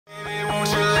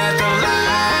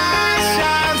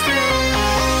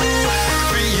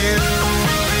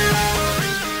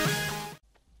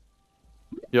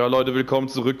Ja, Leute, willkommen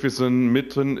zurück. Wir sind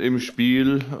mitten im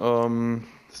Spiel.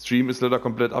 Stream ist leider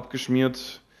komplett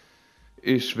abgeschmiert.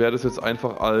 Ich werde es jetzt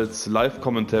einfach als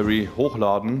Live-Commentary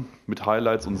hochladen mit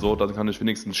Highlights und so. Dann kann ich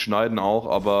wenigstens schneiden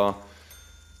auch, aber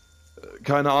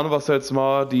keine Ahnung, was da jetzt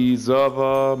war. Die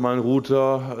Server, mein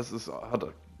Router, hat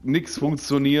nichts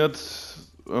funktioniert.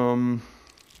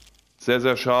 Sehr,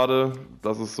 sehr schade,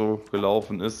 dass es so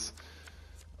gelaufen ist.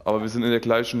 Aber wir sind in der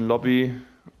gleichen Lobby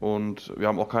und wir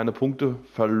haben auch keine Punkte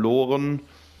verloren.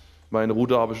 Mein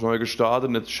Router habe ich neu gestartet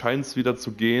und jetzt scheint es wieder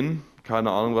zu gehen.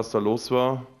 Keine Ahnung, was da los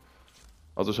war.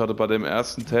 Also ich hatte bei dem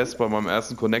ersten Test, bei meinem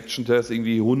ersten Connection-Test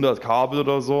irgendwie 100 Kabel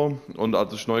oder so. Und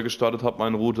als ich neu gestartet habe,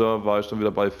 meinen Router, war ich dann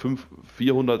wieder bei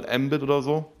 400 Mbit oder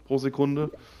so pro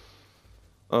Sekunde.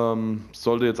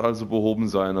 Sollte jetzt also behoben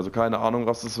sein. Also keine Ahnung,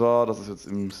 was das war, dass es jetzt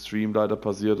im Stream leider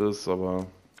passiert ist, aber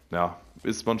ja,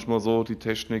 ist manchmal so, die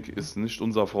Technik ist nicht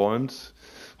unser Freund.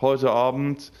 Heute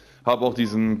Abend habe auch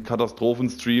diesen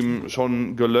Katastrophenstream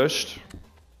schon gelöscht.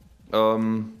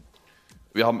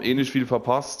 Wir haben eh nicht viel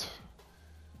verpasst,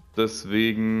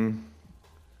 deswegen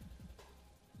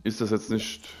ist das jetzt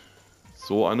nicht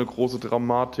so eine große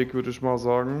Dramatik, würde ich mal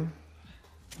sagen.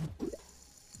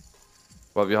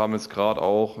 Weil wir haben jetzt gerade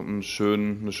auch eine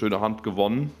schöne Hand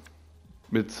gewonnen.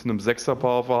 Mit einem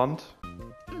Sechserpaar auf der Hand.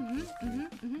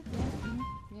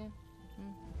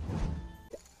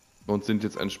 Und sind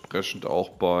jetzt entsprechend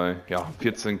auch bei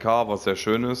 14K, was sehr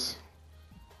schön ist.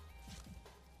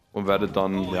 Und werde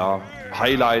dann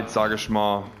Highlights, sage ich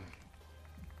mal,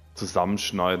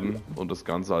 zusammenschneiden und das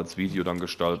Ganze als Video dann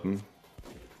gestalten.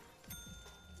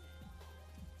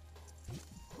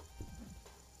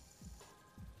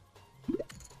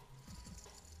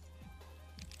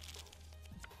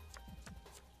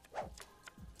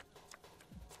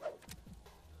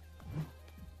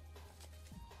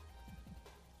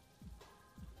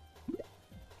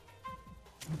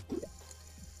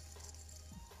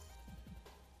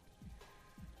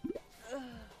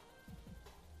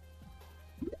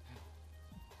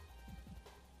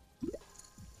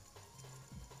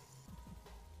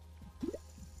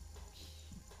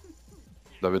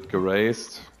 Da wird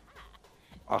geraced.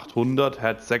 800,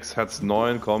 Herz 6, Herz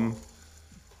 9, komm.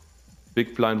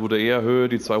 Big Blind wurde eher Höhe,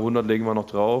 die 200 legen wir noch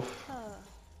drauf.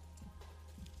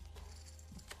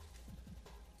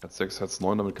 Herz 6, Herz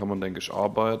 9, damit kann man, denke ich,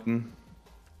 arbeiten.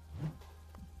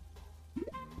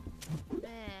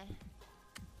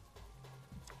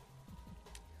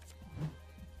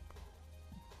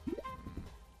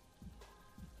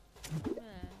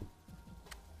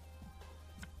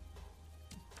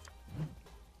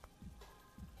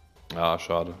 Ja,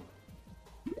 schade.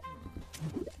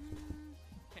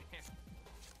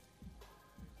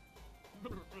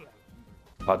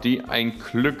 Hat die ein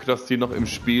Glück, dass die noch im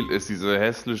Spiel ist, diese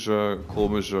hässliche,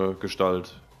 komische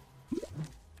Gestalt.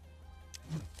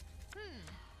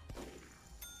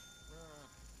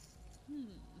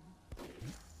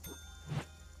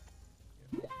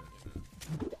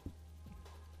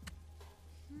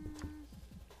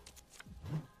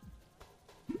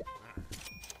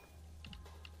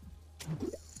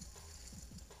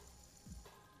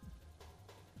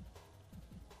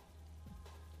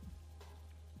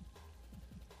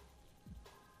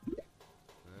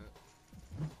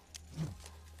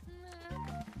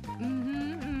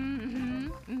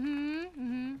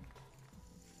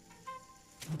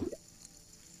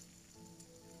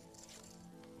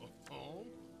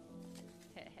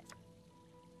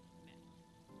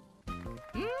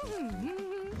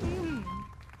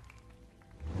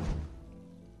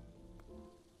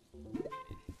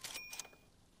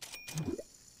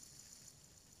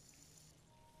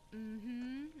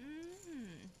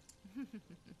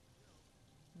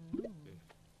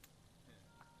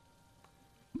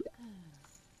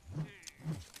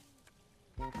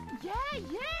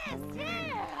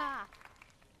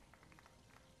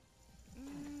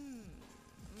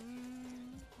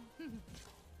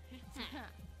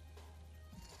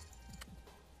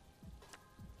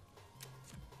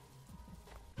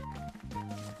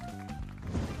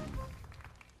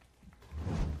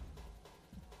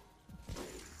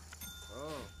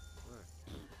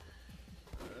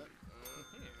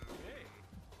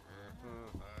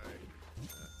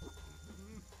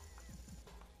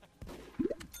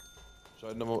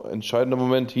 Entscheidender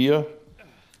Moment hier.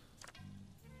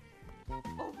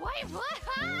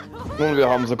 Und wir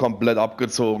haben sie komplett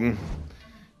abgezogen.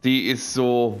 Die ist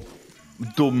so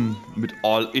dumm mit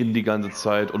All-In die ganze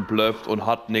Zeit und blufft und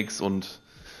hat nix und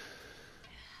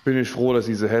bin ich froh, dass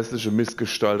diese hässliche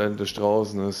Mistgestalt endlich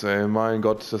draußen ist. Ey, mein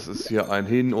Gott, das ist hier ein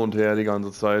Hin und Her die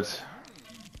ganze Zeit.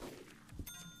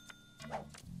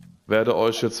 Werde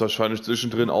euch jetzt wahrscheinlich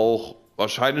zwischendrin auch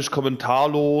wahrscheinlich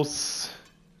kommentarlos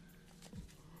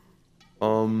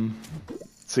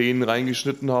 10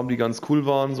 reingeschnitten haben, die ganz cool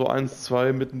waren, so 1,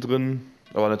 2 mittendrin.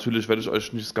 Aber natürlich werde ich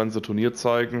euch nicht das ganze Turnier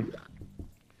zeigen.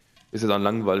 Ist ja dann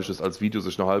langweilig, das als Video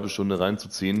sich eine halbe Stunde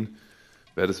reinzuziehen.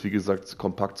 Werde es wie gesagt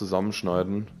kompakt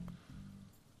zusammenschneiden.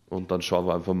 Und dann schauen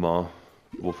wir einfach mal,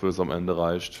 wofür es am Ende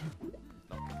reicht.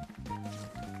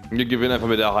 Wir gewinnen einfach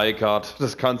mit der High Card.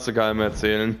 Das kannst du keinem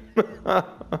erzählen.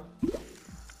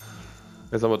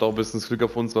 Jetzt haben wir doch ein bisschen das Glück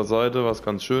auf unserer Seite, was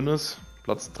ganz schön ist.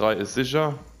 Platz 3 ist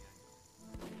sicher.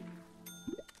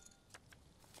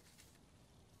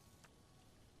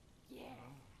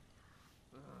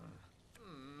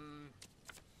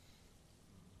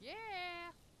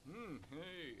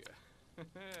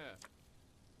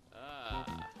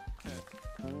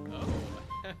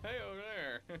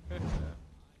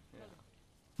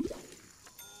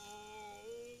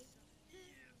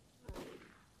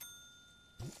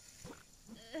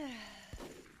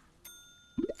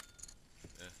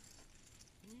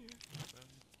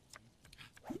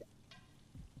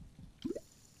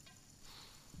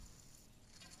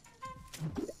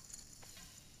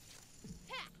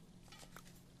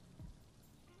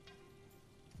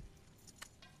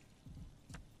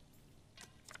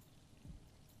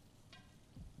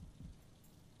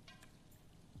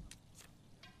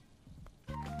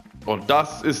 Und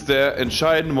das ist der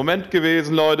entscheidende Moment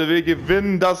gewesen, Leute. Wir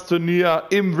gewinnen das Turnier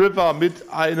im River mit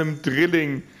einem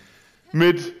Drilling,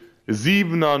 mit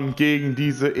 7ern gegen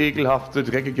diese ekelhafte,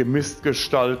 dreckige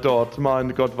Mistgestalt dort.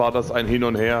 Mein Gott, war das ein Hin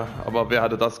und Her. Aber wer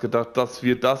hatte das gedacht, dass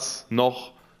wir das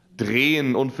noch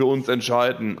drehen und für uns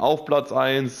entscheiden? Auf Platz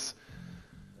 1.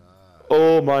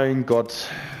 Oh mein Gott.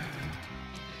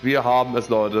 Wir haben es,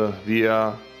 Leute.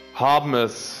 Wir haben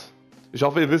es. Ich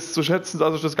hoffe, ihr wisst zu schätzen,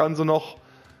 dass ich das Ganze noch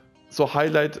so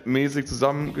highlightmäßig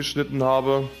zusammengeschnitten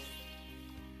habe.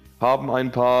 Haben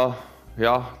ein paar,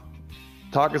 ja,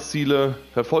 Tagesziele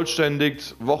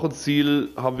vervollständigt. Wochenziel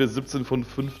haben wir 17 von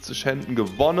 50 Händen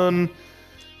gewonnen.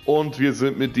 Und wir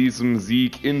sind mit diesem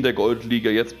Sieg in der Goldliga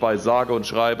jetzt bei sage und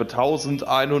schreibe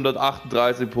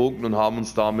 1138 Punkten und haben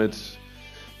uns damit,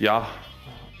 ja,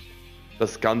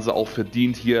 das Ganze auch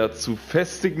verdient hier zu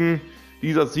festigen.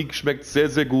 Dieser Sieg schmeckt sehr,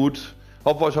 sehr gut.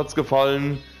 Hoffe, euch hat es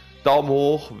gefallen. Daumen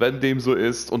hoch, wenn dem so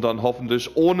ist, und dann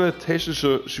hoffentlich ohne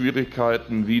technische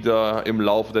Schwierigkeiten wieder im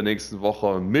Laufe der nächsten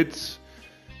Woche mit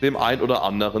dem ein oder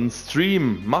anderen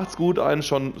Stream. Macht's gut, einen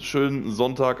schon schönen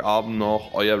Sonntagabend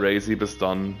noch. Euer Razy, bis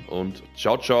dann und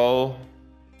ciao, ciao.